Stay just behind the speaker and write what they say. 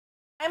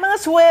Ay, mga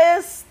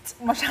Swiss!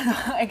 Masyado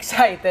kang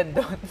excited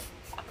doon.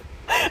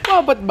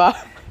 Mabot ba?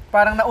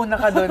 Parang nauna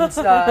ka doon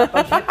sa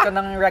pag-hit ko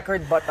ng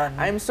record button.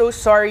 I'm so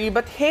sorry,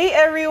 but hey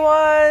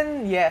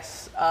everyone!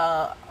 Yes,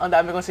 ang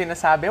dami kong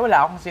sinasabi.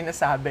 Wala akong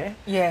sinasabi.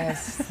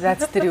 Yes,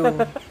 that's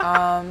true.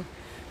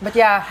 But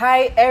yeah,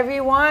 hi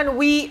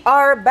everyone. We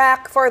are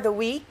back for the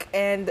week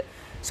and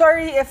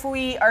sorry if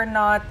we are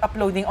not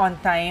uploading on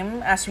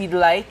time as we'd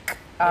like.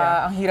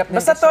 Ang hirap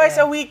din Basta kasi. twice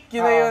a week,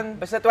 yun na yun.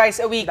 Basta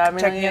twice a week. Dami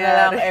Check nyo na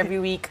lang nangyayari. every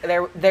week.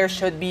 There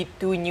should be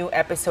 2 new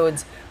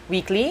episodes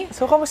weekly.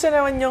 So, kamusta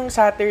naman yung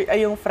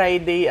yung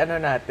Friday,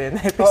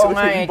 natin? Oo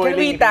nga eh. Can Boiling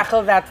we Green?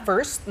 tackle that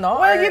first, no?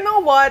 Well, Or- you know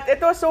what?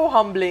 It was so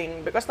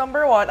humbling because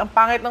number 1, ang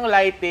pangit ng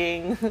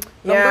lighting.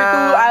 Number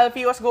Yeah. 2,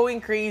 Alfie was going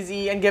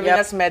crazy and giving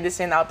Yep. us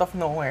medicine out of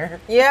nowhere.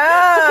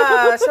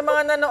 Yeah! Sa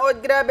mga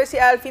nanood, grabe si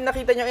Alfie,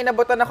 nakita niyo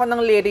inabotan ako ng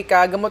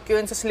Lyrica. Gamot ko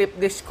yun sa slip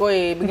disc ko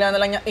eh. Bigla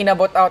na lang niya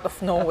inabot out of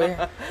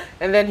nowhere.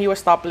 And then he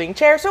was toppling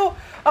chair. So,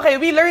 okay,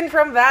 we learned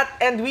from that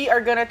and we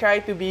are gonna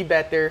try to be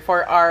better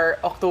for our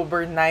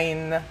October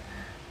 9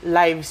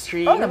 live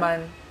stream. Oo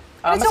naman.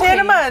 It's Masaya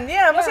okay. naman.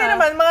 Yeah, masaya Yeah.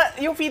 naman.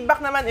 Yung feedback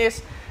naman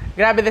is,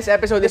 grabe, this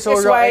episode is This so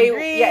is raw why- and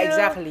real. yeah,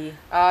 exactly.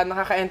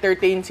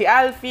 Nakaka-entertain si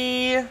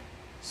Alfie.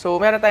 So,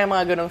 meron tayong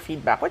mga ganong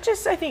feedback, which is,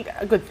 I think,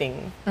 a good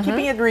thing.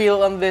 Keeping it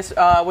real on this,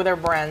 with our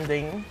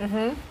branding.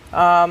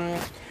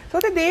 So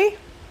today,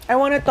 I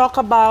want to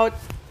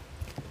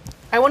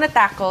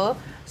tackle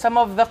some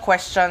of the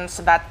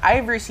questions that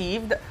I've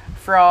received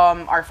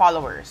from our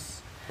followers.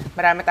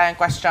 Marami tayong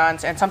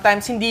questions and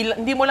sometimes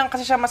hindi mo lang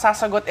kasi siya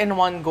masasagot in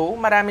one go.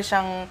 Marami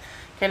siyang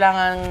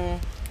kailangang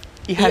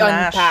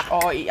i-hanash. I-unpack.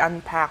 Oo,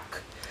 i-unpack.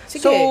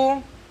 Sige. So,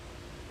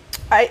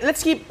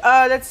 let's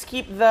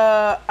keep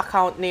the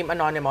account name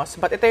anonymous,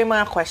 but ito yung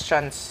mga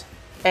questions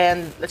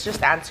and let's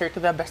just answer to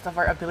the best of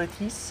our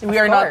abilities. We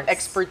are not course.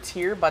 experts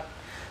here, but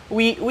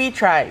we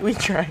try. We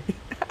try.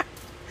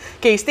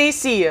 Okay,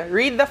 Stacy,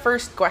 read the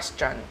first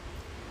question.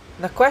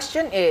 The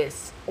question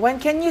is, when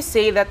can you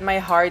say that my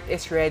heart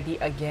is ready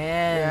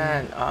again?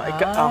 Yan.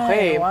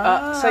 Okay.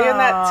 wow. Sa'yo,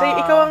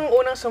 ikaw ang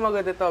unang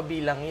sumagot ito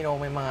bilang,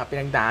 may mga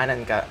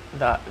pinagdaanan ka.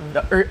 The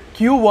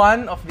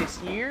Q1 of this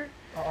year.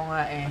 Oo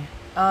nga eh.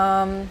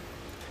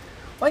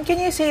 When can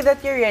you say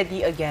that you're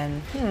ready again?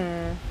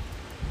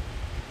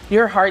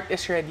 Your heart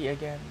is ready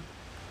again.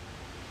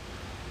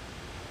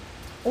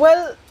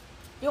 Well,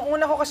 yung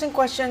una ko kasing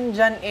question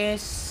dyan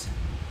is,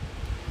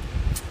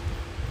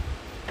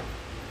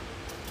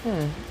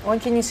 when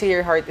can you say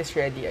your heart is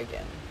ready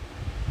again?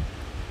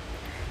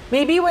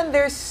 Maybe when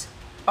there's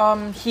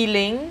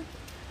healing,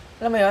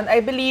 alam mo yun, I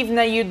believe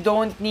na you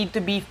don't need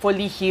to be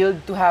fully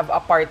healed to have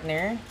a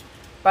partner.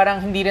 Parang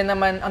hindi rin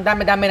naman, ang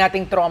dami-dami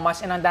nating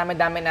traumas and ang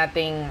dami-dami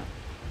nating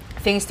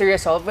things to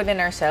resolve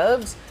within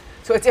ourselves.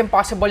 So it's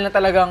impossible na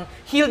talagang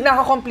healed na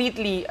ako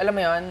completely, alam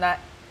mo yun, na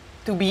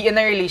to be in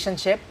a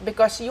relationship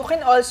because you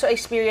can also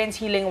experience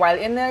healing while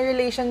in a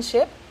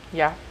relationship.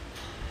 Yeah.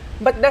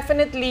 But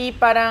definitely,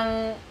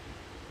 parang,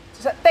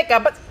 teka,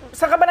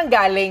 saan ka ba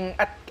nanggaling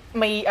at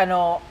may,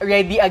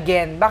 ready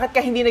again? Bakit ka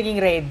hindi naging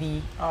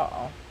ready?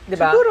 Oo.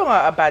 Diba? Siguro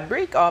nga, a bad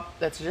breakup,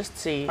 let's just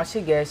say. Oh,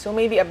 sige. So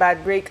maybe a bad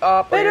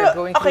breakup or Pero, you're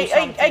going through okay,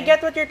 something. I get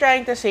what you're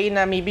trying to say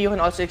na maybe you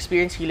can also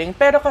experience healing.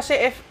 Pero kasi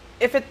if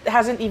it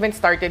hasn't even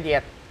started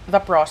yet,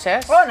 the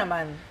process, Oo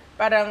naman.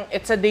 parang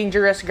it's a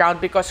dangerous ground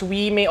because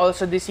we may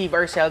also deceive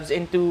ourselves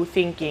into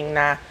thinking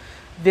na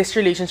this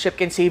relationship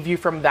can save you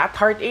from that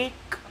heartache.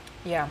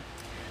 Yeah.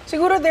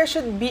 Siguro there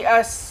should be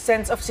a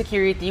sense of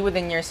security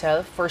within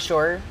yourself, for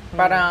sure.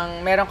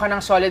 Parang meron ka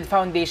ng solid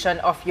foundation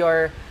of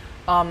your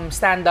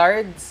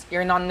standards,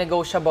 your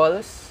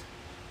non-negotiables.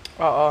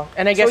 Oo.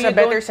 And I guess So a you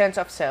better don't- sense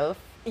of self.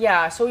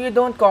 Yeah, so you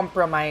don't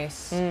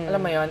compromise.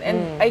 Alam mo yun?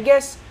 And I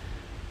guess,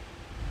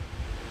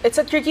 it's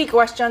a tricky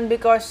question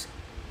because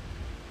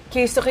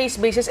case-to-case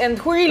basis and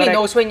who really Correct.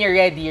 knows when you're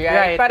ready,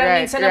 right? Right, Parang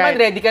right, minsan naman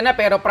right. ready ka na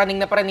pero praning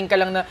ka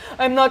lang na,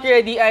 I'm not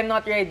ready.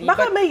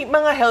 Baka But, may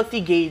mga healthy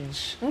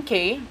gauge.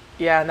 okay.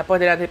 Yeah, na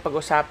pwede natin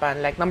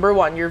pag-usapan. Like, number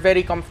 1, you're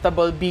very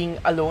comfortable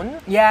being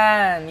alone.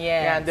 Yan,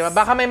 yes. Yan, di ba?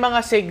 Baka may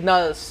mga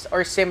signals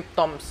or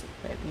symptoms.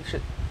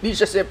 Di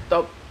siya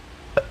symptom.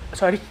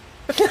 Sorry.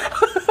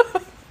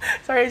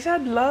 Sorry,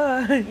 sad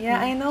line.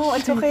 Yeah, I know.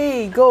 It's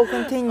okay. Go,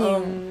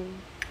 continue.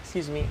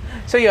 Excuse me.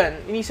 So yun,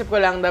 inisip ko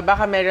lang na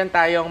baka meron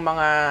tayong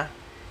mga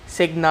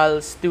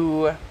signals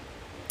to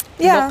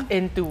Yeah. look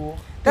into.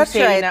 To That's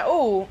say right. na,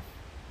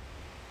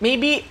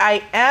 maybe I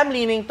am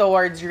leaning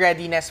towards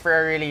readiness for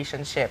a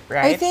relationship,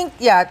 right? I think,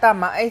 yeah,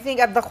 tama. I think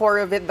at the core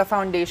of it, the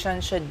foundation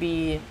should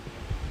be,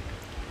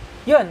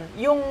 yun,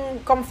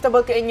 yung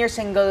comfortable ka in your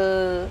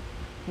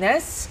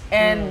singleness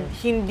and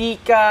hindi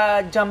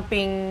ka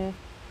jumping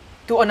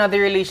to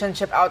another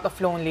relationship out of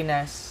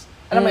loneliness.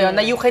 Alam mo yun,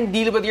 na you can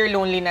deal with your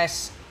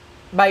loneliness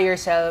by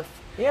yourself.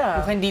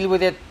 Yeah. You can deal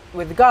with it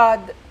with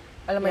God.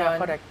 Alam mo Yeah, yun?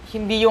 correct.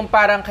 Hindi yung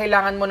parang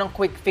kailangan mo ng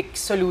quick fix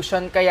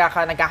solution kaya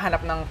ka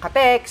naghahanap ng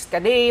ka-text,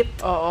 ka-date.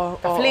 Oo,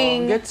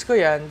 Ka-fling. Gets ko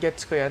yan.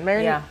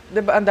 Meron, Yeah.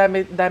 diba, ang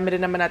dami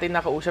rin naman natin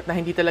nakausap na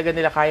hindi talaga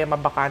nila kaya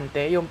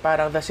mabakante. Yung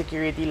parang the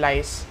security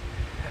lies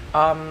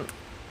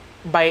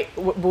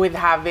with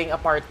having a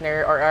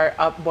partner or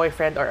a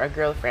boyfriend or a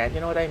girlfriend.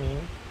 You know what I mean?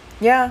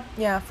 Yeah,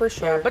 for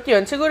sure. Yeah, but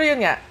yun, siguro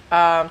yun nga.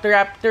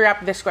 To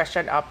wrap this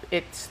question up,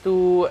 it's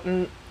to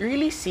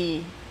really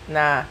see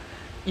na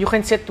you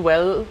can sit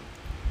well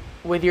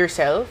with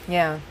yourself.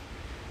 Yeah.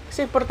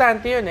 Kasi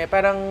importante yun eh.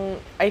 Parang,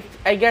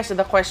 I guess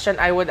the question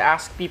I would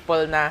ask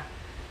people na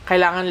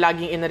kailangan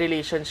laging in a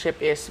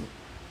relationship is,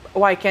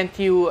 why can't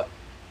you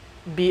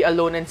be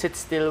alone and sit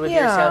still with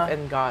yourself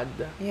and God?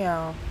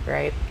 Yeah.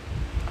 Right?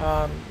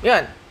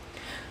 Yun.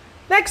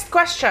 Next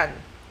question.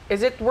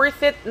 Is it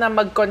worth it na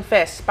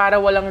mag-confess para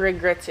walang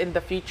regrets in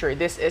the future?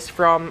 This is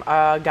from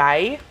a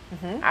guy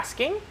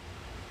asking.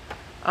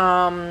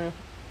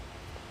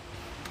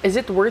 Is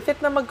it worth it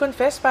na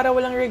mag-confess para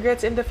walang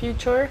regrets in the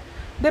future?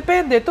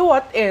 Depende. To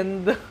what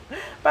end?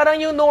 Parang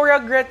yung no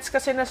regrets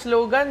kasi na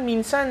slogan,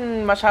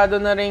 minsan masyado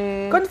na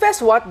ring...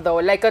 Confess what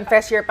though? Like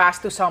confess your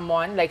past to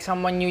someone? Like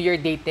someone new you're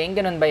dating?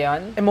 Ganun ba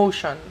yon?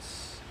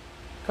 Emotions.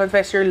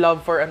 Confess your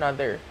love for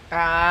another.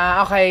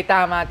 Okay.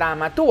 Tama.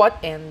 To what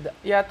end?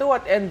 Yeah, to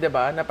what end,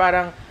 diba? Na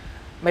parang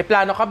may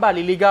plano ka ba?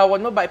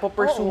 Liligawan mo ba?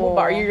 Ipopursue mo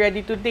ba? Are you ready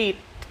to date?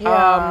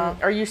 Yeah.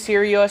 Are you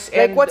serious?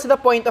 Like, what's the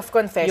point of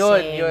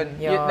confessing? Yun.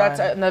 That's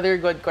another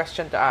good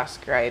question to ask,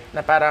 right?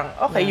 Na parang,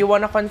 okay, you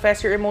wanna confess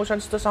your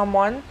emotions to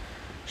someone?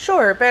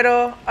 Sure,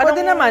 pero...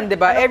 Pwede naman, di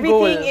ba?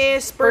 Everything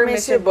is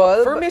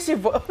permissible.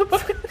 Permissible?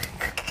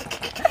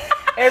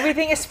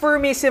 Everything is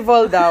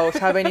permissible daw,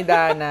 sabi ni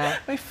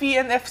Dana. May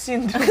FNF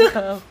syndrome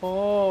ako.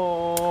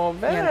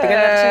 Yan, tingnan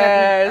lang kasi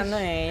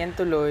natin, yan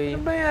tuloy.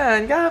 Ano ba yan?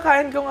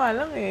 Kakakain ko nga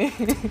lang eh.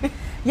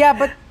 Yeah,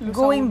 but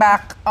going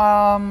back,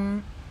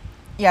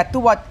 to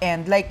what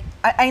end? Like,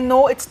 I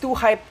know it's too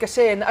hyped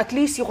kasi na at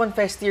least you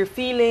confess to your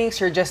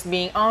feelings, you're just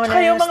being honest,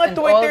 Tsaka yung mga and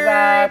Twitter all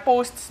that.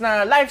 posts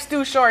na, life's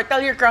too short,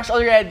 tell your crush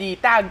already,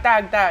 tag.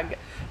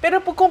 Pero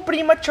kung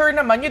premature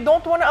naman, you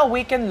don't wanna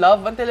awaken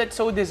love until it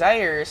so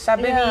desires.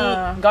 Sabi ni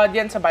God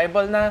yan sa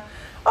Bible na,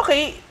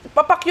 okay,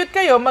 papakyut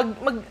kayo,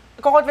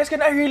 confess ka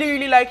na, I really,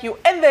 really like you.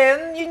 And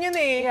then, yun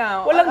eh.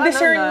 Yeah, Walang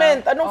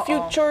discernment. Anong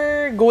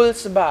future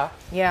goals ba?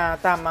 Yeah,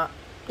 tama.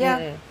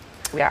 Yeah.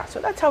 Yeah,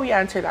 so that's how we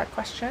answer that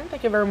question.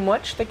 Thank you very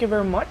much.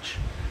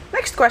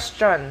 Next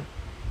question.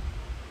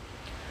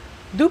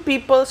 Do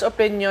people's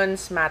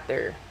opinions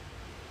matter?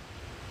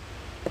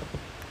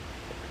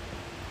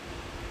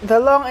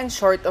 The long and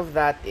short of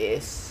that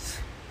is,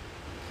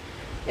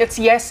 it's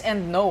yes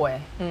and no eh.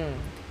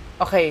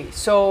 Okay,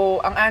 so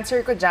ang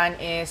answer ko dyan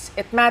is,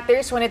 it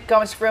matters when it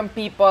comes from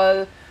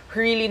people who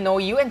really know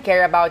you and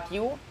care about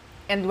you,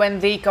 and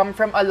when they come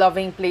from a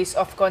loving place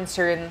of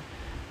concern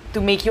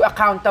to make you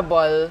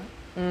accountable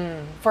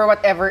for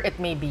whatever it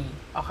may be.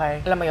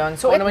 Okay. Alam mo yun?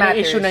 So Kung it ano man yung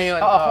matters. issue na yun.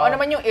 Oo, kung ano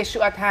man yung issue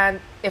at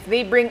hand, if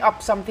they bring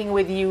up something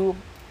with you,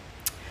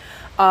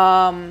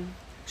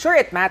 sure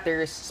it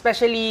matters.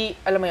 Especially,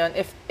 alam mo yun,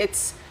 if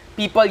it's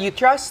people you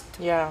trust,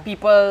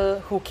 people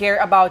who care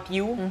about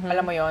you,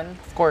 alam mo yun?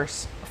 Of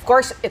course. Of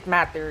course, it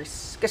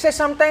matters. Kasi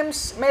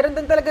sometimes, meron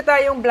din talaga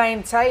tayong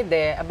blind side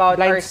about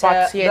Blind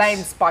spots, yes.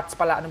 Blind spots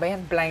pala. Ano ba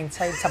yan? Blind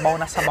side. Sabaw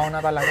na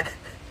talaga.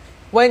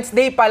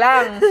 Wednesday pa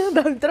lang.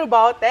 Daming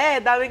trabaho,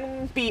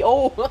 daming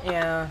PO.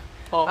 Yeah.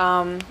 Oh.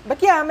 But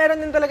yeah,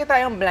 meron din talaga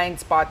tayong blind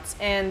spots.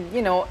 And,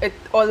 you know, it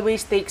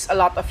always takes a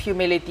lot of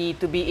humility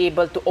to be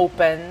able to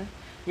open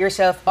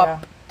yourself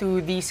up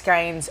to these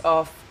kinds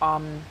of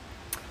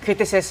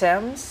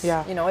criticisms.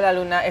 Yeah. You know,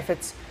 lalo na if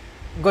it's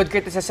good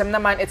criticism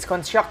naman, it's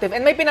constructive.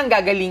 And may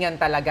pinanggagalingan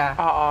talaga.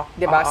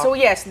 Diba? So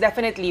yes,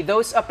 definitely,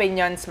 those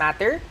opinions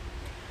matter.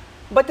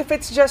 But if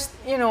it's just,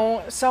 you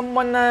know,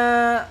 someone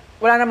na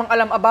wala namang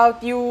alam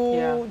about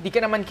you, di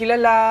ka naman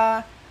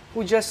kilala,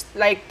 who just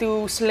like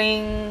to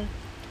sling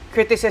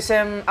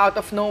criticism out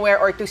of nowhere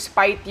or to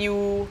spite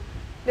you,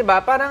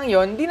 diba? Parang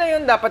yon, di na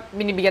yun dapat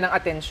binibigyan ng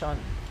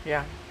attention.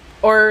 Yeah.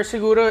 Or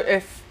siguro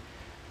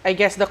I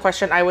guess the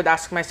question I would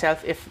ask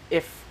myself if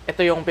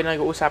ito yung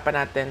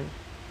pinag-uusapan natin,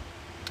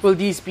 will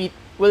these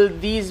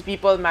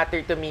people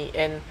matter to me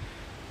in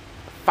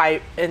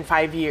 5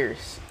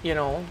 years, you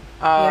know?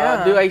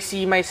 Do I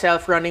see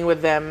myself running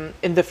with them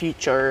in the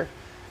future?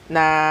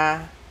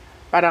 Na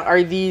parang,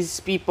 are these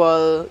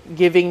people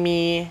giving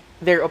me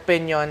their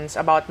opinions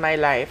about my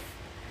life?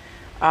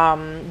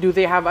 Do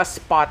they have a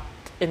spot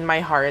in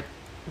my heart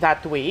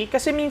that way?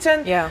 Kasi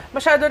minsan,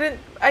 masyado rin,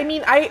 I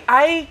mean,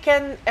 I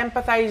can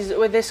empathize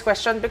with this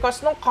question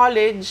because nung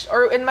college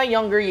or in my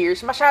younger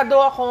years, masyado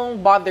akong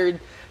bothered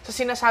sa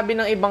sinasabi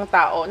ng ibang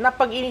tao na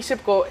pag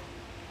inisip ko,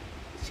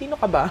 sino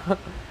ka ba?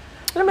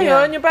 Alam mo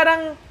yun, yung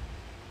parang,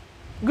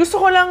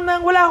 gusto ko lang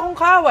nang wala akong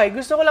kaaway.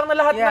 Gusto ko lang na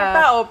lahat ng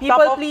tao.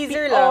 People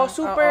pleaser lang.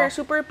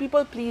 Super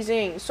people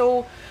pleasing.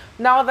 So,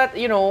 now that,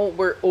 you know,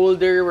 we're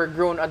older, we're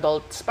grown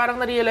adults, parang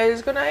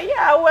na-realize ko na,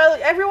 well,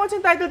 everyone's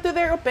entitled to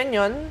their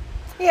opinion.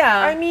 Yeah.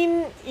 I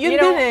mean, yun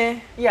din eh.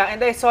 Yeah,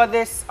 and I saw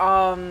this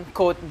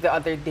quote the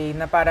other day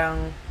na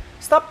parang,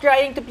 stop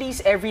trying to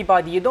please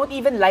everybody. You don't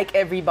even like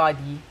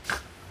everybody.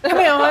 Alam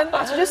mo yun?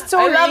 It's just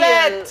so real. I love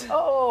it!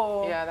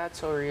 Oh. Yeah,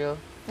 that's so real.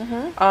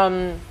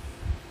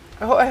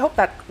 I hope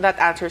that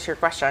answers your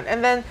question.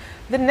 And then,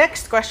 the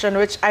next question,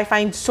 which I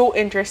find so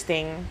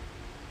interesting,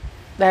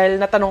 dahil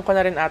natanong ko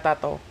na rin ata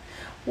to,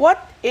 what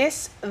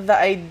is the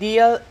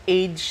ideal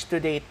age to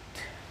date?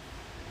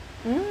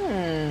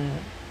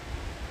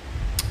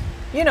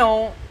 You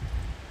know,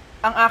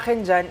 ang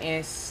akin dyan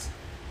is,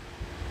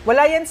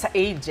 wala yan sa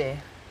age eh.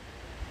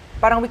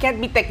 Parang we can't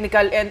be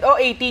technical and,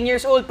 18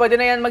 years old, pwede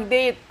na yan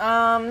mag-date.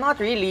 Not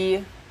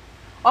really.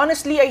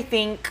 Honestly, I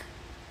think,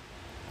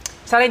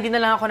 sana hindi na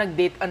lang ako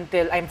nag-date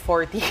until I'm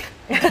 40.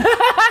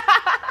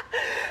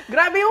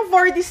 Grabe yung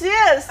 40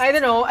 sis! I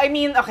don't know. I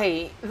mean,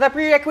 okay, the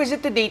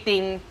prerequisite to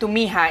dating, to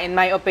me in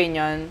my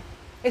opinion,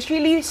 is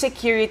really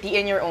security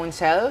in your own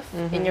self,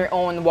 in your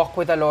own walk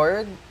with the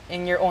Lord,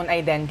 in your own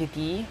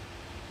identity.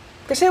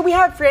 Kasi we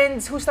have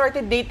friends who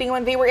started dating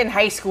when they were in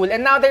high school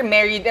and now they're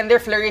married and they're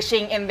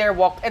flourishing in their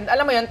walk. And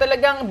alam mo yun,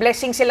 talagang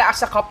blessing sila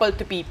as a couple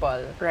to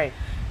people. Right.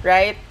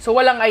 Right? So,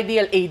 walang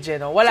ideal age,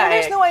 no? Wala So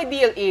there's no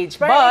ideal age.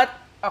 But,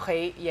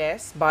 okay,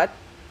 yes, but,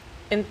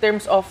 in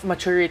terms of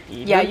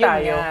maturity, yeah, dun yun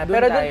tayo. nga. Dun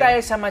Pero doon tayo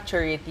sa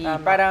maturity.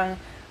 Tama. Parang,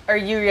 are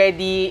you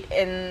ready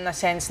in a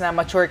sense na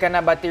mature ka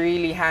na ba to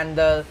really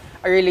handle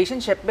a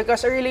relationship?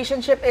 Because a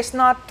relationship is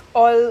not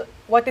all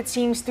what it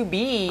seems to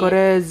be.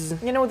 Correz.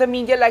 You know, the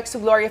media likes to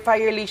glorify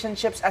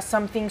relationships as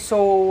something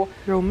so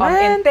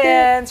Romantic,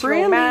 intense,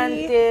 frilly.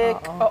 romantic.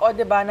 Oo,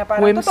 diba? Na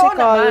parang,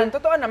 Whimsical.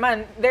 totoo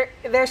naman.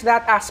 There's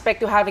that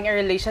aspect to having a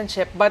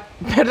relationship, but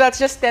Pero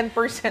that's just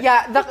 10%.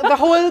 yeah, the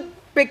whole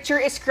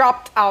picture is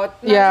cropped out.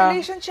 Na Yeah.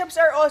 relationships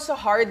are also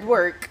hard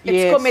work. It's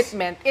Yes.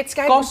 commitment. It's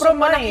kahit gusto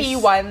mo nang Compromise.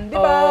 iwan, di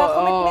ba? Oo,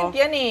 Commitment oo.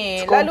 yan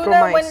eh. It's Lalo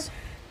na when compromise.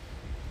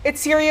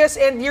 it's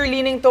serious and you're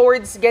leaning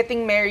towards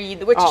getting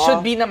married, which Oo. should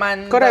be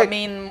naman Correct. the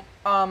main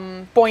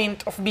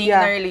point of being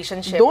in a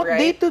relationship, Don't right?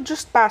 date to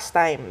just pass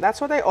time.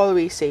 That's what I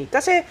always say.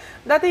 Kasi,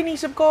 dati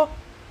inisip ko,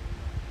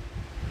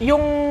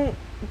 yung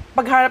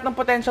paghanap ng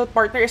potential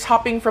partner is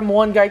hopping from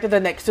one guy to the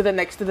next, to the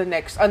next, to the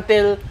next,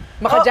 until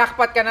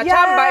Maka-jackpot ka na,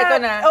 chamba, ito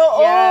na.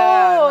 Oo,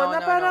 Yeah, no,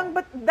 parang, no.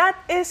 but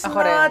that is Ako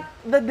not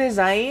rin. the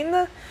design.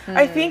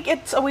 I think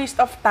it's a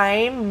waste of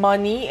time,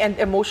 money, and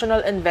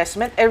emotional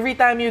investment every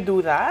time you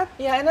do that.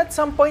 Yeah, and at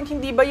some point,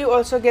 hindi ba you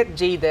also get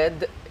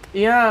jaded?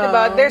 Yeah.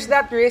 Diba? There's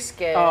that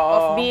risk of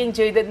Oo. being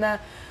jaded na,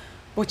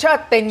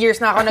 pucha, 10 years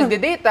na ako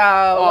nagde-date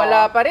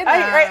wala pa rin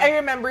I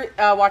remember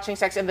watching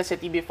Sex and the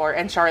City before,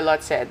 and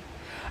Charlotte said,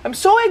 I'm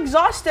so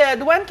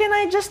exhausted. When can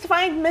I just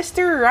find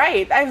Mr.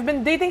 Right? I've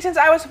been dating since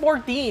I was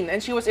 14,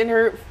 and she was in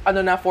her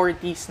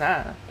 40s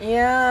na.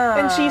 Yeah.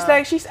 And she's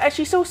like, she's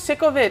so sick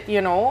of it, you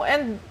know.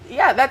 And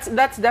yeah, that's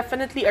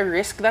definitely a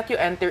risk that you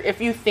enter if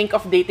you think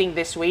of dating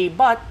this way.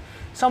 But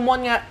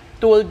someone nga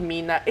told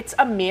me na it's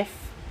a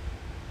myth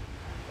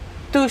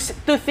to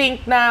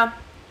think na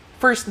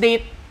first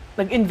date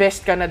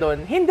nag-invest ka na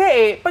doon. Hindi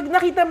eh. Pag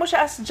nakita mo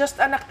siya as just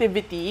an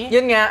activity,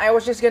 Yun nga, I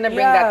was just gonna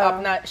bring that Yeah. up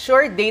na,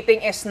 sure,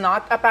 dating is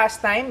not a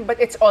pastime, but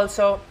it's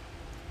also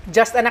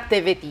just an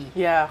activity.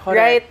 yeah,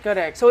 Right?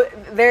 correct. So,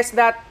 there's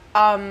that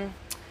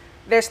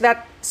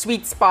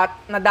sweet spot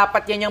na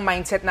dapat yan yung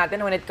mindset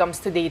natin when it comes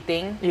to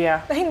dating.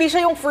 Yeah. Na hindi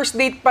siya yung first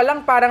date pa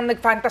lang, parang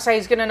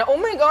nag-fantasize ka na, oh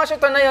my gosh,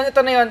 ito na yun,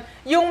 ito na yun.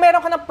 Yung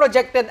meron ka ng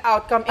projected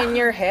outcome in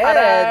your head.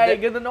 Aray,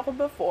 ganun ako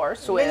before.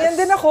 Swiss. Ganyan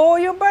din ako,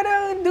 yung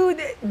parang, dude,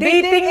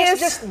 dating is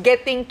just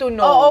getting to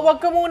know. Oo,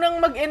 wag ka munang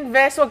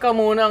mag-invest, wag ka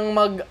munang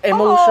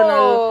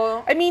mag-emotional.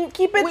 Oo. I mean,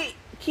 keep it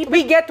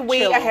We get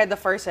way chill. ahead of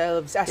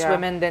ourselves as Yeah.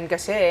 women din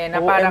kasi, na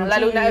parang, OMG.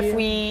 lalo na if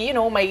we, you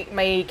know,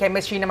 may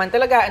chemistry naman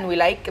talaga and we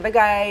like the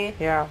guy,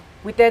 Yeah.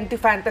 we tend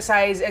to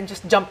fantasize and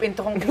just jump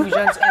into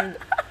conclusions and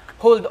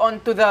hold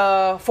on to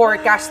the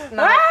forecast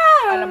na,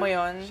 alam mo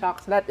yon.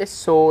 Shucks, that is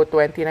so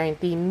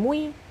 2019.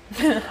 Muy.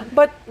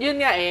 But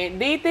yun nga eh,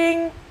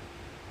 dating,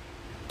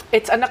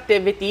 it's an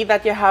activity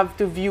that you have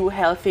to view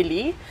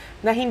healthily,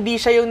 na hindi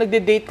siya yung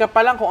nagde-date ka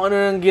pa lang kung ano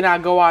nang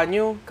ginagawa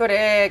nyo.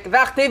 Correct.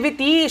 The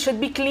activity should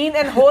be clean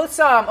and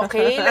wholesome,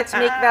 okay? Let's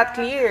make that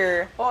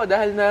clear. Oo,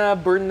 dahil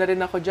na-burn na rin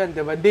ako dyan,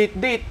 di ba?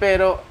 Date,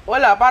 pero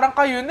wala, parang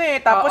kayo na eh.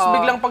 Tapos Oo.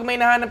 biglang pag may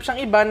nahanap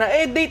siyang iba na,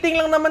 dating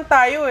lang naman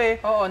tayo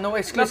eh. Oo, no Na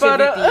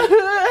exclusivity.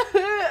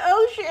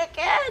 oh shit,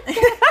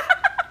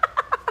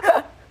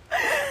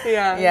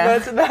 yeah, Yeah.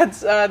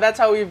 that's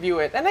how we view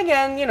it. And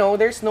again, you know,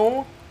 there's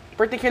no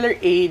particular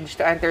age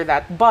to enter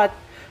that, but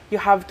you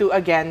have to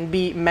again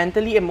be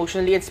mentally,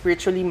 emotionally, and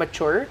spiritually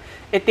mature.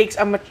 It takes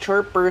a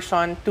mature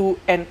person to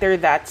enter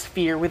that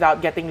sphere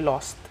without getting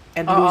lost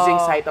and losing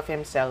sight of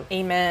himself.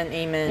 Amen,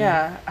 amen.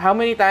 Yeah. How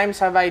many times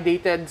have I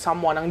dated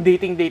someone ang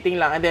dating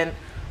lang and then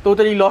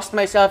totally lost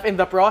myself in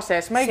the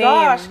process? My Same.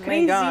 gosh, My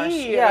crazy. gosh.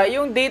 Yeah,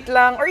 yung date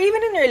lang, or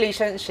even in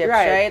relationships,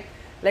 right?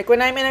 Like,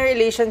 when I'm in a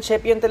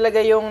relationship, yun talaga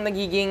yung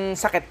nagiging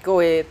sakit ko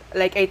eh.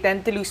 Like, I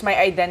tend to lose my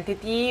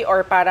identity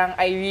or parang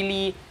I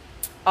really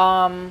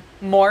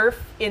morph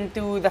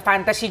into the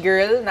fantasy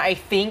girl na I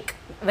think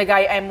the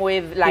guy I'm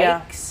with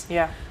likes.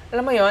 Yeah.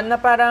 Alam mo yon na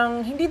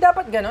parang hindi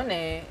dapat ganun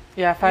eh.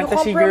 Yeah, You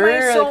fantasy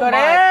compromise girl. so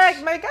Correct. much.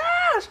 My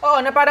gosh. Oo,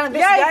 na parang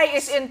this Yikes! guy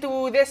is into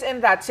this and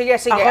that. Sige,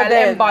 Ako I'll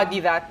din. embody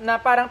that. Na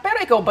parang, pero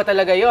ikaw ba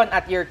talaga yon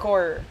at your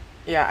core?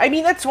 Yeah, I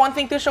mean, it's one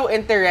thing to show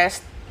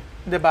interest,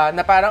 diba?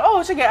 Na parang,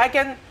 oh, sige, I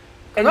can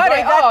enjoy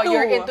Kunwari, that too.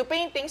 you're into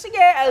painting, sige,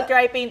 I'll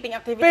try painting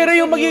activities Pero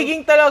yung with you.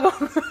 magiging talagang...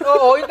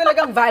 Oo, yung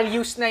talagang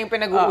values na yung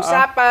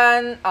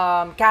pinag-uusapan,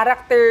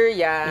 character,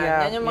 yan.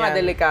 Yeah, Yan yung mga yan.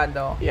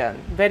 delikado. Yan.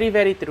 Very,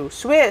 very true.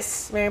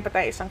 Swiss, mayroon pa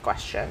tayo isang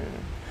question.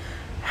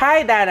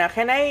 Hi, Dana.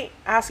 Can I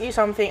ask you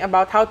something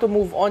about how to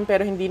move on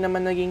pero hindi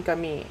naman naging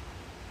kami?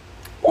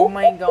 Oh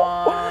my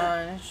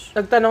gosh.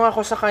 Nagtanong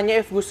ako sa kanya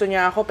if gusto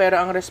niya ako pero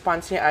ang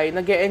response niya ay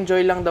nag-e-enjoy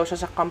lang daw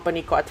siya sa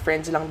company ko at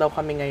friends lang daw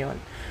kami ngayon.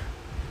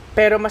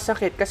 Pero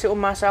masakit kasi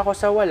umasa ako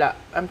sa wala.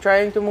 I'm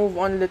trying to move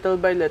on little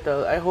by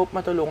little. I hope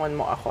matulungan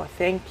mo ako.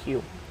 Thank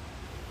you.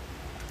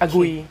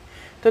 Agoy.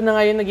 Ito na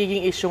ngayon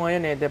nagiging issue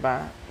ngayon eh, 'di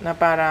ba? Na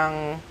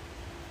parang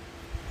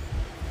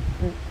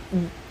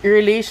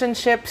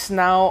relationships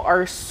now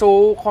are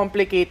so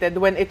complicated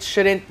when it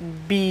shouldn't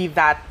be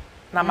that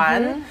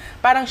naman.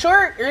 Parang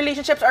sure,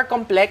 relationships are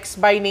complex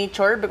by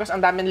nature because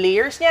ang daming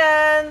layers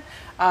niyan.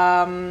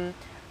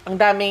 Ang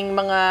daming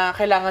mga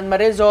kailangan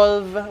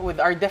ma-resolve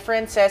with our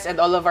differences and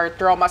all of our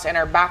traumas and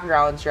our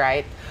backgrounds,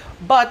 right?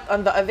 But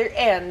on the other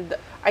end,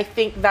 I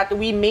think that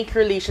we make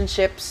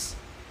relationships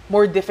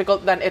more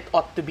difficult than it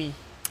ought to be.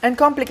 And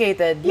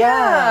complicated.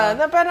 Yeah,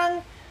 na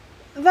parang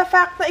the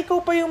fact na ikaw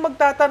pa yung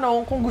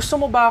magtatanong kung gusto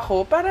mo ba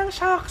ako, parang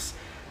shucks,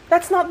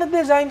 that's not the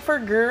design for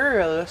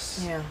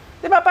girls. Yeah.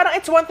 Diba? Parang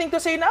it's one thing to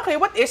say na, okay,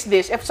 what is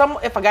this? If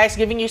a guy is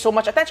giving you so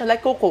much attention,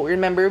 like Coco,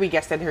 remember we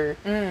guested her.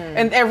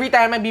 And every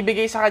time may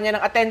bibigay sa kanya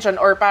ng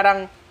attention or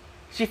parang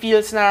she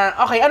feels na,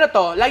 okay, ano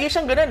to? Lagi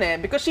siyang ganun eh.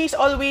 Because she's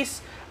always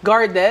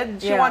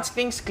guarded. She Yeah. wants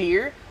things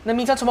clear. Na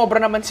minsan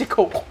sumobra naman si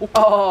Coco.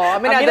 Oo,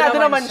 aminado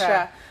naman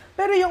siya.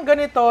 Pero yung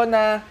ganito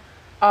na,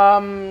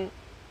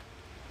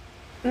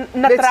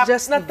 na-trap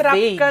just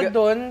vague. ka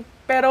dun,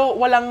 pero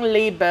walang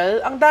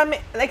label. Ang dami,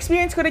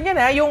 experience ko rin yan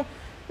ha, yung,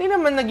 hindi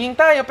naman naging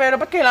tayo, pero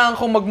ba't kailangan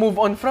kong mag-move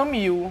on from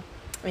you?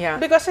 Yeah.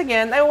 Because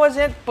again, I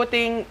wasn't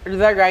putting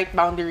the right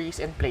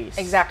boundaries in place.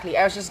 Exactly.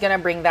 I was just gonna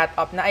bring that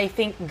up na I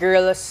think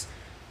girls,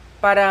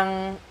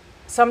 parang,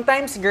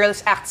 sometimes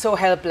girls act so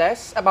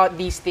helpless about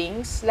these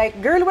things.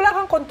 Like, girl, wala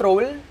kang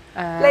control.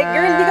 Like,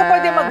 girl, di ka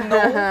pwede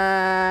mag-no.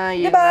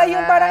 Diba?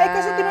 Yung parang,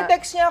 kasi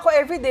tinetext niya ako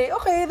everyday.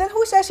 Okay, then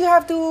who says you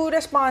have to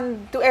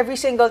respond to every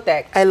single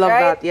text? I love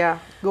right? that,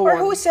 yeah. Go Or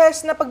on. who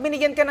says na pag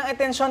binigyan ka ng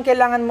attention,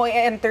 kailangan mo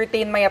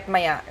i-entertain mayat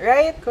maya,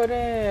 right?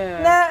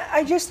 Correct. Na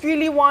I just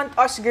really want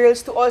us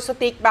girls to also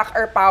take back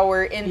our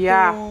power into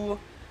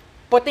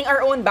putting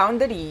our own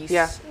boundaries.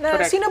 Yeah, Na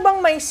correct. sino bang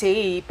may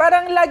say?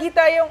 Parang lagi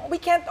tayong, we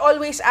can't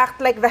always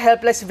act like the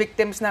helpless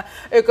victims na,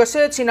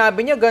 kasi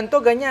sinabi niya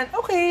ganito, ganyan.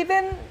 Okay,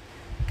 then,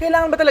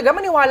 kailangan ba talaga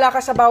maniwala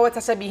ka sa bawat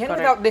sasabihin Correct.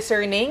 without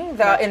discerning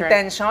the That's right.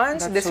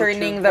 intentions, That's so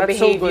discerning true. the That's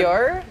so good.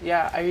 behavior?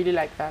 Yeah, I really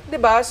like that.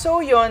 Diba? So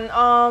yun,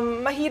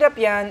 mahirap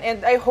yan.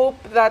 And I hope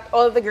that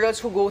all the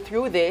girls who go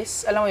through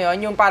this, alam mo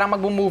yun, yung parang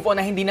mag-move on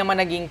na hindi naman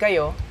naging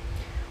kayo,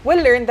 will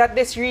learn that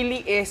this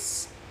really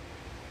is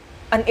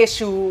an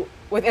issue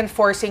with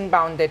enforcing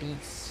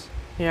boundaries.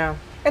 Yeah.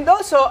 And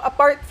also,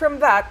 apart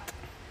from that,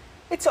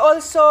 it's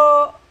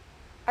also,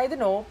 I don't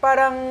know,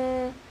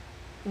 parang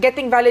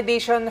getting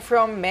validation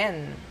from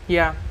men.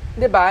 Yeah.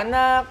 'Di ba?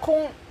 Na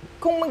kung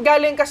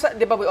magaling ka sa,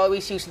 'di ba we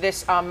always use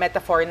this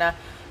metaphor na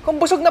kung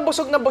busog na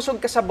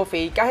busog ka sa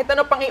buffet, kahit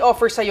ano pang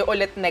i-offer sa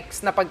ulit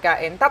next na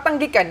pagkain,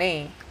 tatanggi ka na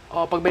eh.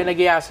 O, pag may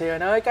nag-iasa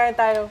yun, okay, kain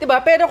tayo. 'Di ba?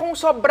 Pero kung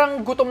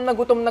sobrang gutom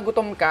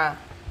ka,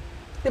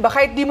 'di ba?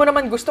 Kahit di mo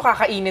naman gusto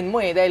kakainin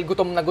mo eh dahil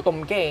gutom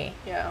ka eh.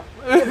 Yeah.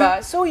 'Di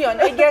ba? So yun,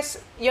 I guess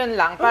yun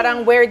lang.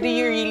 Parang where do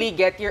you really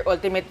get your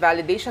ultimate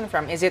validation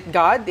from? Is it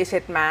God? Is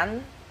it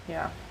man?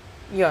 Yeah.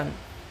 Yun.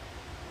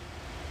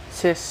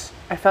 Sis,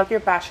 I felt your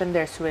passion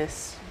there,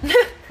 Swiss.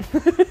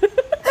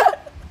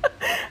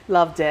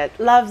 Loved it.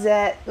 Loves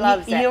it.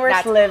 Loves it. You were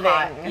That's living.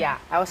 hot.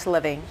 Yeah, I was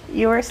living.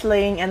 You were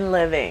slaying and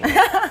living.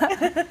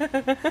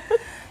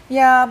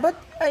 Yeah, but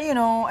you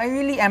know, I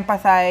really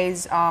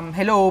empathize.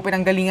 Hello,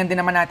 pinanggalingan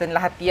din naman natin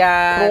lahat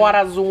yan.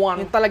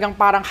 Ruwarazuan. Yung talagang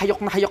parang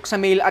hayok na hayok sa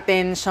male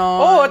attention.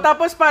 Oo,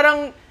 tapos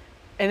parang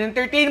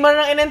in-entertain mo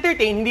na ng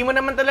in-entertain, hindi mo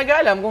naman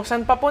talaga alam kung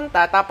saan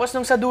papunta. Tapos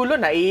nung sa dulo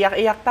na,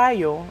 iiyak-iyak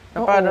tayo.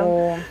 Na parang,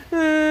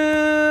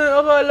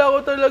 akala ko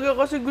talaga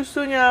kasi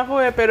gusto niya ako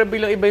eh, pero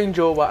bilang iba yung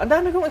jowa. Ang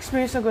dami kong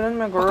experience na ganun,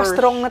 my gosh.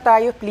 Baka-strong na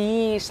tayo,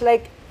 please.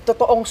 Like,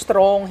 totoong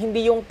strong,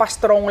 hindi yung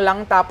pa-strong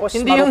lang tapos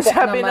Hindi yung marupok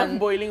sabi naman. ng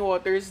boiling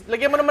waters.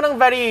 Lagyan mo naman ng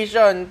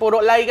variation.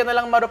 Puro lagi ka na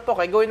lang marupok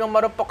eh. Gawin mong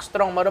marupok,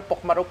 strong,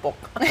 marupok.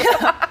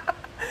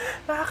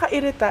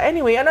 Nakakairita.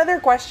 Anyway,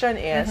 another question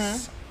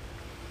is,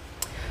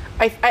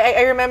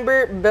 I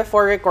remember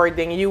before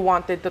recording, you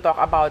wanted to talk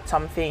about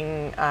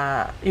something,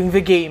 yung the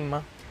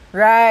game.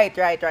 Right.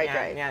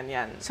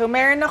 Yan. So,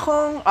 meron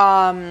akong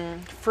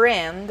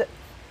friend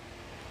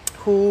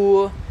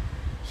who,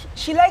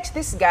 she likes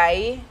this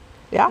guy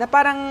Yeah? na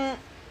parang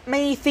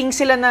may things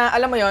sila na,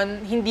 alam mo yon,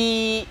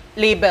 hindi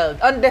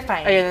labeled,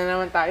 undefined. Ayan na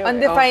naman tayo.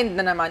 Undefined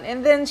na naman. And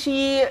then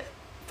she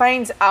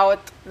finds out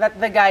that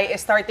the guy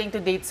is starting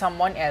to date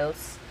someone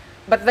else,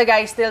 but the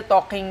guy is still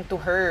talking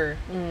to her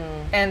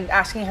and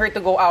asking her to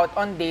go out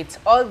on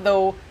dates,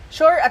 although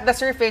sure, at the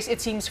surface, it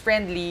seems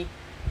friendly,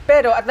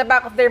 pero at the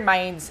back of their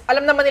minds,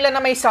 alam naman nila na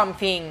may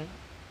something.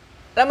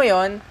 Alam mo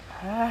yon?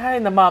 Ay,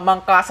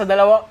 namamangka sa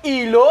dalawang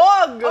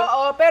ilog!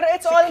 Oo, pero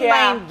it's all Kaya-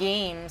 mind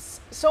games.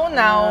 So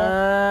now,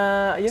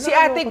 Yun si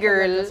ang ate ayoko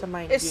girl talaga sa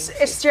mind is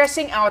games,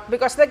 stressing out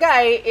because the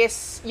guy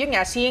is, yun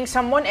nga, seeing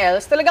someone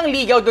else, talagang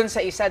ligaw dun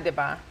sa isa, di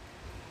ba?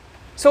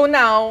 So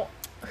now,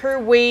 her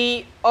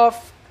way of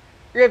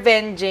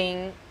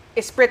revenging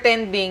is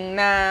pretending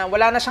na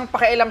wala na siyang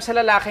pakialam sa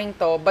lalaking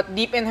to, but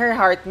deep in her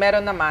heart,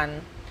 meron naman.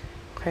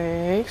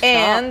 Okay,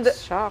 And-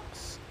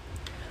 shocks.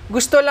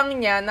 Gusto lang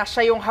niya na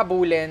siya yung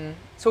habulin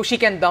so she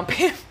can dump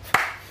him.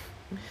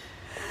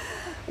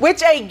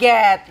 Which I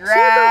get, right?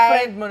 Sino tong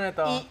friend mo na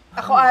to?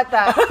 Ako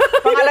ata.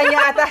 Pangalan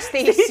niya ata,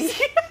 Stacy.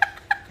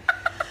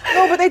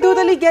 No, but I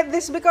totally get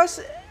this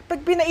because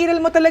pag pinairal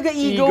mo talaga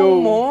ego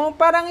mo,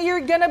 parang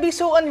you're gonna be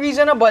so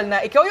unreasonable na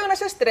ikaw yung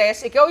nasa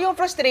stress, ikaw yung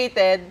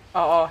frustrated,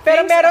 Oo.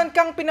 pero Things- meron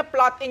kang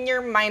pinaplot in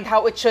your mind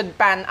how it should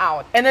pan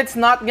out. And it's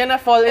not gonna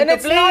fall And into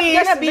it's place not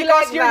gonna be because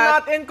like you're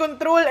that. not in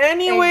control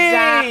anyway.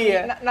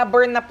 Exactly.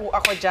 Na-burn na po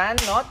ako dyan,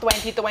 no?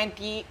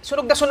 2020.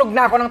 Sunog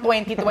na ako ng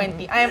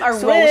 2020. I am a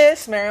roast.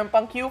 Swiss, meron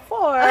pang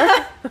Q4.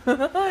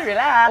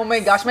 Relax. Oh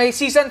my gosh, may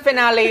season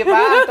finale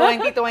pa,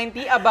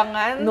 2020,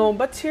 abangan. No,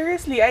 but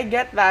seriously, I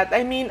get that.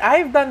 I mean,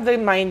 I've done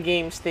the mind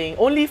games thing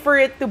only for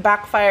it to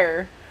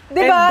backfire.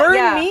 Diba? And burn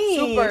Yeah,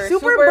 me.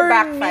 super burn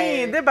backfire.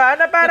 me. Diba? Na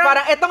Na parang,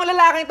 parang etong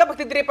lalaking to,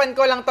 pagtidripan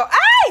ko lang to,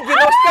 ay!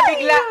 Ginost ka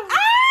bigla.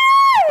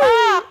 Ay!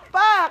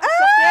 pak! Ay!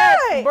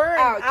 Sakit! Burn!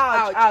 Ouch,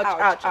 ouch,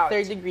 ouch, ouch.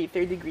 Third degree,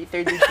 third degree,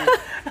 third degree.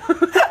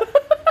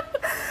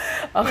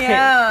 Okay.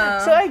 Yeah.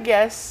 So I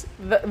guess,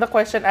 the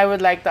question I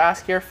would like to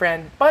ask your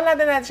friend,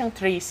 pangalanan natin siyang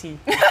Tracy.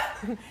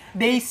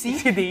 Daisy?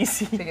 Si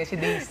Daisy. Sige, si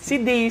Daisy. Si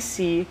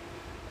Daisy,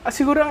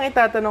 siguro ang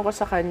itatanong ko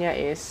sa kanya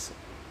is,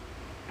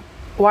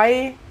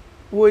 why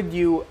would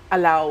you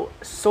allow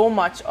so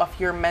much of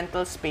your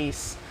mental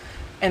space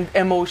and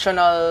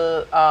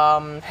emotional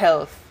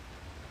health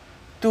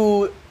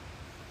to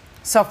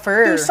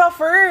Suffer.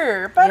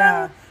 suffer?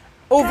 Parang,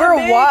 Over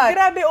grabe, what?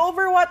 Grabe,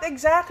 over what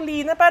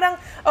exactly? Na parang,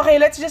 okay,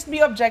 let's just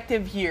be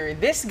objective here.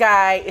 This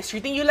guy is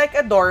treating you like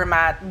a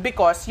doormat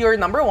because you're,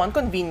 number one,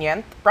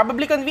 convenient.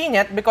 Probably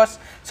convenient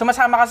because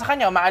sumasama ka sa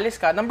kanya, umaalis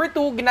ka. Number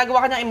two,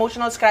 ginagawa ka niyang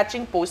emotional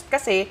scratching post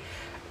kasi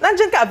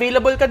nandyan ka,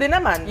 available ka din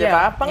naman, di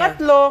ba? Yeah,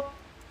 Pangatlo,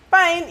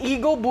 fine,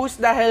 ego boost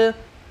dahil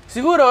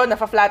siguro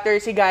nafa-flatter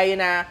si guy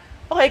na,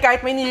 okay, kahit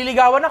may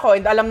nililigawan ako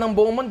and alam ng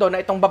buong mundo na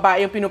itong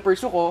babae yung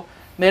pinupursu ko,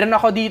 meron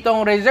ako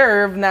ditong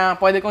reserve na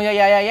pwede kong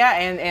yayayaya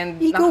and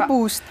Ego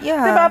boost,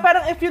 yeah. Diba?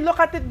 Parang if you look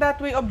at it that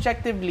way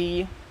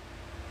objectively,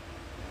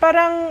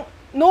 parang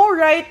no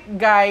right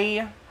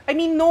guy, I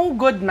mean no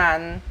good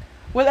man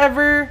will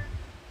ever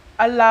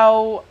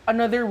allow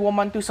another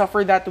woman to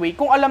suffer that way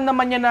kung alam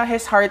naman niya na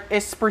his heart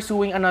is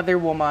pursuing another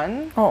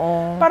woman.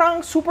 Oo. Parang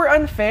super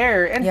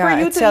unfair. And for Yeah,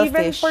 you it's to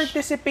even selfish.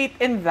 participate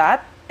in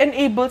that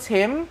enables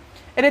him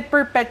and it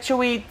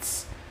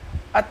perpetuates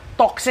a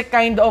toxic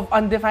kind of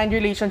undefined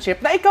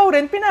relationship na ikaw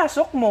rin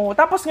pinasok mo.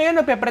 Tapos ngayon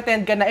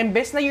nagpe-pretend ka na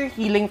imbes na you're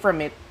healing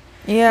from it.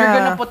 Yeah. You're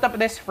gonna put up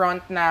this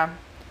front na,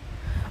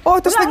 Oh,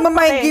 tapos Wala akong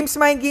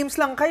mind games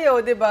lang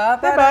kayo, di ba?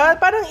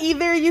 diba? Parang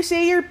either you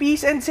say your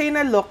piece and say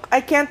na, look, I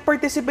can't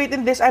participate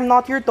in this. I'm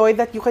not your toy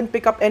that you can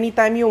pick up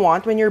anytime you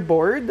want when you're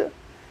bored.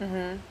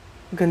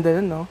 Ganda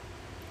nun, no?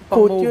 Pang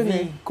Quote yun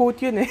movie. eh. Quote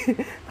yun eh.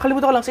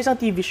 Nakalimutan ko lang sa isang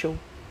TV show.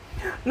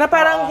 Na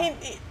parang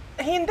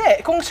hindi.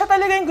 Kung siya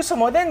talaga yung gusto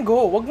mo, then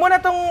go. Wag mo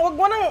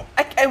nang,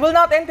 I will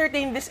not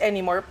entertain this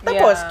anymore.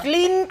 Tapos, Yeah.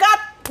 clean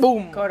cut!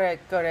 Boom!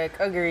 Correct.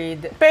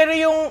 Agreed. Pero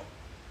yung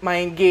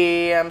mind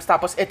games,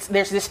 tapos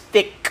there's this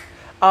thick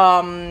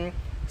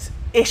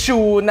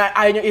issue na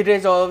ayaw nyo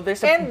i-resolve.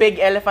 There's a And-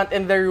 big elephant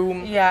in the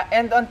room. Yeah,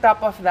 and on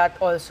top of that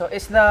also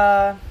is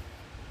the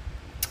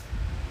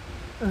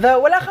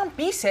wala kang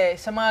peace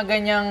sa mga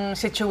ganyang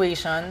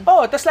situation.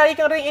 Oh, tapos lagi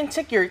kang rin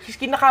insecure.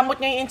 Kinakamot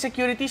niya yung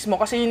insecurities mo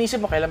kasi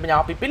inisip mo, kailan ba niya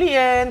ako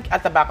pipiliin?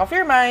 At the back of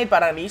your mind,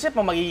 parang inisip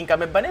mo, magiging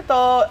kami ba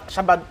nito? Siya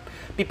ba,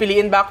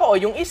 pipiliin ba ako o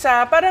yung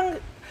isa? Parang,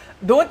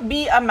 don't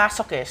be a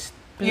masochist.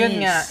 Please.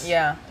 Yun nga,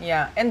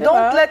 yeah. And Diba?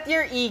 don't let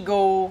your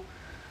ego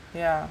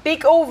Yeah.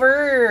 take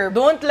over.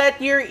 Don't let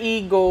your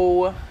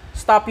ego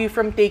stop you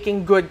from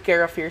taking good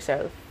care of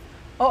yourself.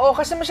 Oo,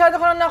 kasi masyado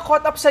ko na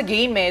caught up sa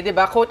game di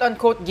ba?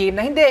 Quote-unquote game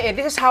na hindi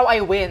this is how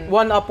I win.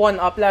 One up,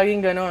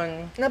 laging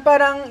ganon. Na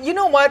parang, you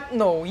know what?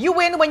 No, you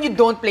win when you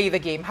don't play the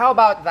game. How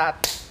about that?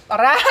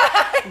 Aray!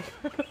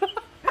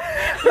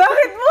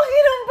 Bakit mo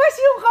kinumpas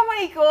yung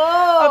kamay ko?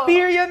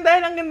 Appear yun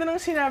dahil ang ganda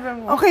ng sinabi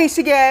mo. Okay,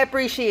 sige, I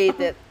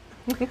appreciate it.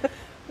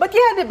 But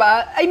yeah, di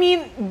ba? I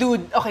mean,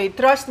 dude, okay,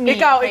 trust me.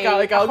 Ikaw.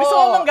 okay? Gusto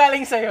ko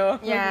manggaling sa'yo.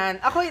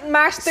 Yan. Ako,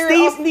 master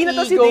Stace, of di na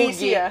to si ego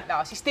Daisy, game.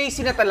 No, si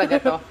Stacy na talaga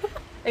to.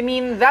 I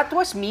mean, that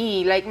was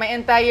me. Like, the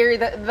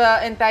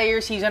entire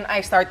season,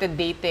 I started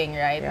dating,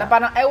 right? Yeah. Na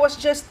parang, I was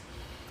just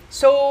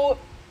so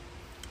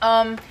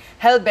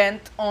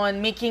hell-bent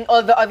on making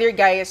all the other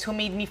guys who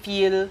made me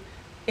feel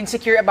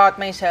insecure about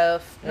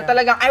myself, na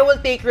talagang I will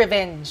take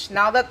revenge.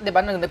 Now that, di ba,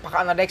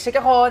 nagpaka-anorexic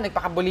ako,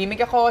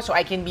 nagpaka-bulimic ako, so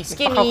I can be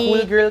skinny.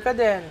 Paka-cool girl ka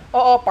din.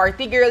 Oo,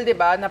 party girl, di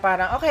ba? Na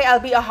parang, okay, I'll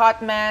be a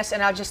hot mess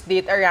and I'll just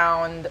date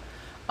around.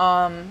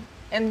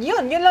 And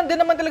yun lang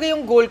din naman talaga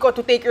yung goal ko, to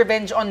take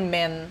revenge on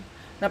men.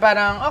 Na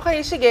parang,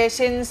 okay, sige,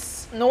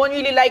 since no one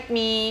really liked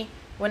me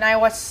when I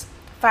was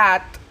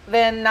fat,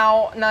 then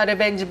now, na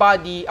revenge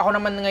body, ako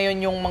naman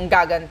ngayon yung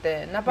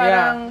manggagante. Na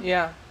parang,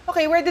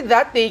 okay, where did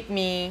that take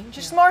me?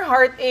 Just more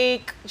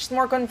heartache, just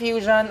more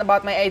confusion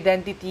about my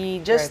identity.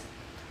 Just,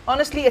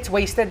 honestly, it's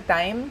wasted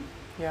time.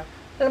 Yeah.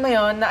 Alam mo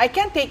yun, na I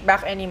can't take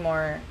back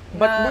anymore.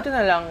 But buti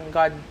na lang,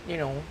 God,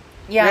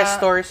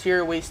 restores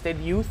your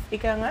wasted youth.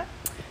 Ika nga?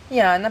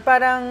 Yeah, na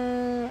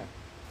parang,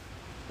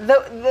 the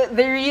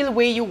real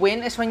way you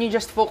win is when you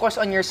just focus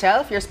on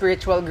yourself, your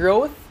spiritual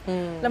growth.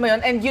 Alam mo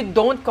yun? And you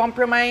don't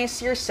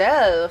compromise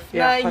yourself.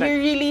 Yeah, na you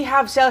really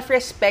have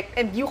self-respect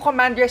and you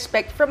command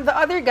respect from the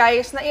other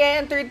guys na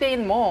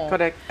i-entertain mo.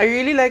 Correct. I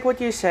really like what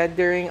you said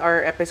during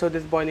our episode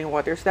with Boiling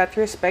Waters, that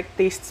respect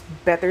tastes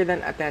better than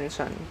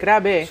attention.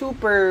 Grabe.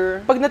 Super.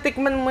 Pag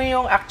natikman mo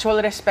yung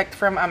actual respect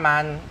from a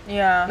man,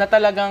 na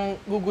talagang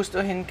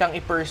gugustuhin kang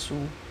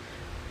i-pursue,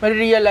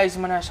 marirealize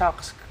mo na,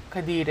 shucks,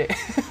 kadire.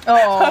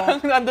 Oo.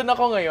 Parang nandun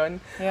ako ngayon.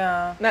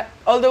 Yeah.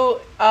 Although,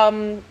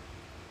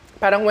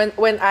 parang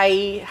when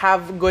I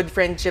have good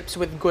friendships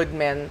with good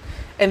men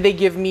and they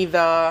give me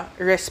the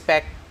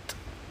respect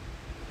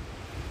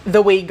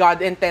the way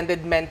God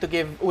intended men to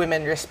give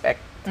women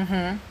respect,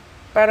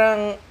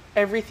 parang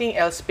everything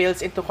else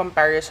pales into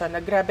comparison.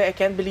 Na grabe, I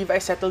can't believe I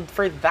settled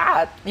for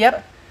that. Yep.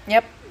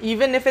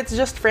 Even if it's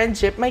just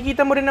friendship,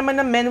 makikita mo rin naman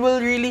na men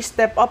will really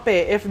step up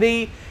if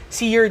they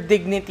see your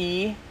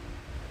dignity.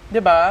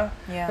 Diba?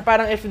 Yeah. Na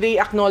parang if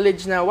they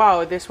acknowledge na,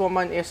 wow, this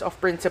woman is of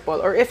principle.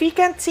 Or if he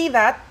can't see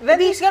that,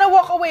 Then he's gonna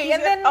walk away.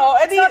 And then,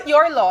 it's not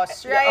your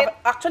loss, right?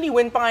 Actually,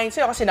 win pa nga yun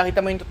sa'yo kasi nakita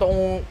mo yung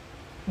totoong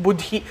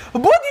budhi.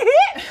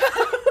 Budhi!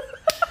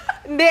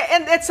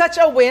 And it's such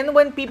a win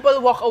when people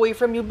walk away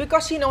from you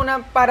because,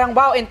 na parang,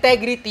 wow,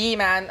 integrity,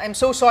 man. I'm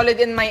so solid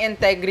in my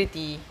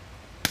integrity.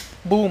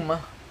 Boom.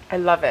 I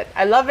love it.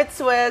 I love it,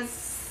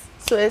 Swiss.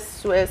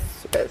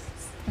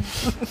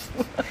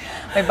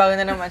 May bago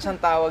na naman siyang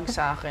tawag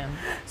sa akin.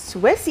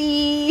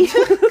 Swissy!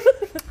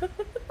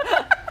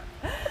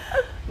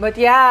 But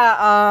yeah.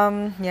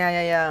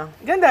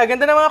 Ganda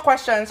ng mga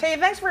questions. Hey,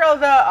 thanks for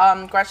all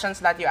the questions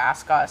that you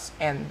ask us.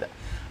 And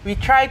we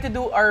try to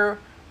do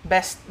our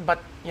best, but,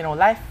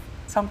 life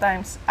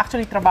sometimes,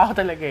 actually, trabaho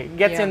talaga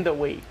gets in the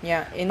way.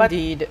 Yeah,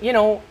 indeed. But,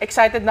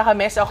 excited na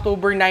kami sa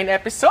October 9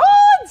 episode,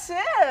 sis!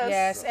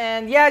 Yes,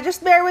 and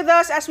just bear with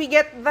us as we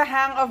get the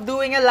hang of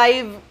doing a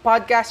live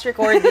podcast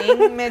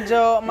recording.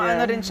 Medyo,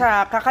 maano rin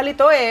siya,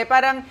 kakalito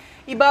Parang,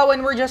 iba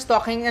when we're just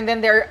talking and then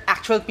there are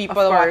actual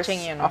people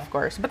watching, Of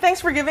course. But thanks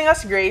for giving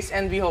us grace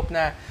and we hope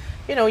na,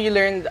 you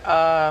learned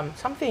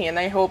something and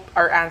I hope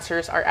our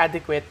answers are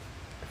adequate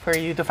for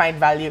you to find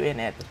value in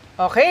it.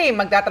 Okay,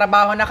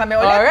 magtatrabaho na kami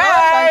ulit.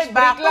 Alright,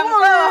 back to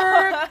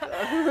work.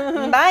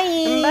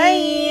 Bye.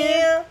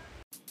 Bye.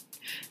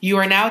 You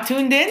are now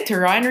tuned in to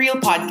Raw and Real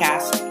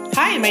Podcast.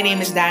 Hi, my name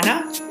is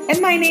Dana.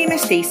 And my name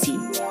is Stacy.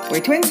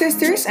 We're twin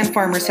sisters and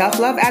former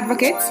self-love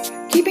advocates,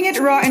 keeping it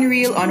raw and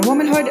real on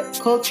womanhood,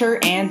 culture,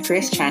 and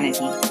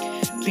Christianity.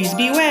 Please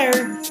be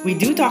aware, we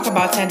do talk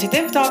about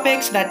sensitive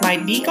topics that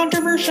might be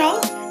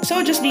controversial,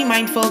 so just be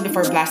mindful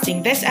before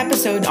blasting this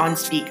episode on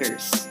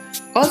speakers.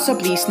 Also,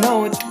 please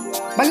note,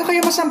 bago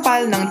kayo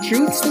masampal ng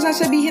truths na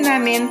sasabihin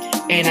namin,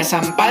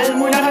 nasampal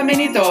muna kami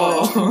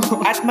nito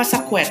at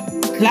masakwet.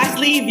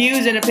 Lastly,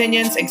 views and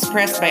opinions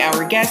expressed by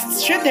our guests,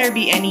 should there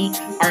be any,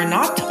 are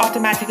not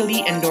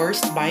automatically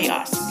endorsed by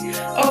us.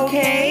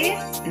 Okay,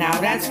 now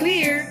that's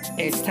clear,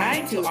 it's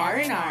time to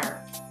R&R.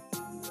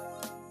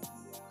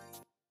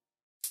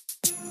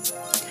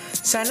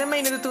 Sana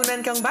may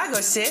natutunan kang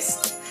bago, sis.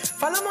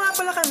 Follow mo nga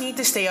pala kami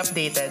to stay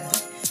updated.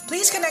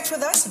 Please connect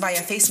with us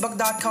via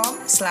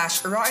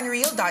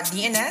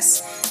facebook.com/rawandreal.dns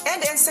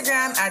and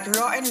Instagram at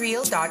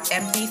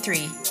rawandreal.mp3.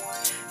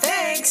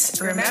 Thanks!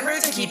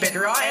 Remember to keep it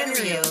raw and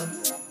real.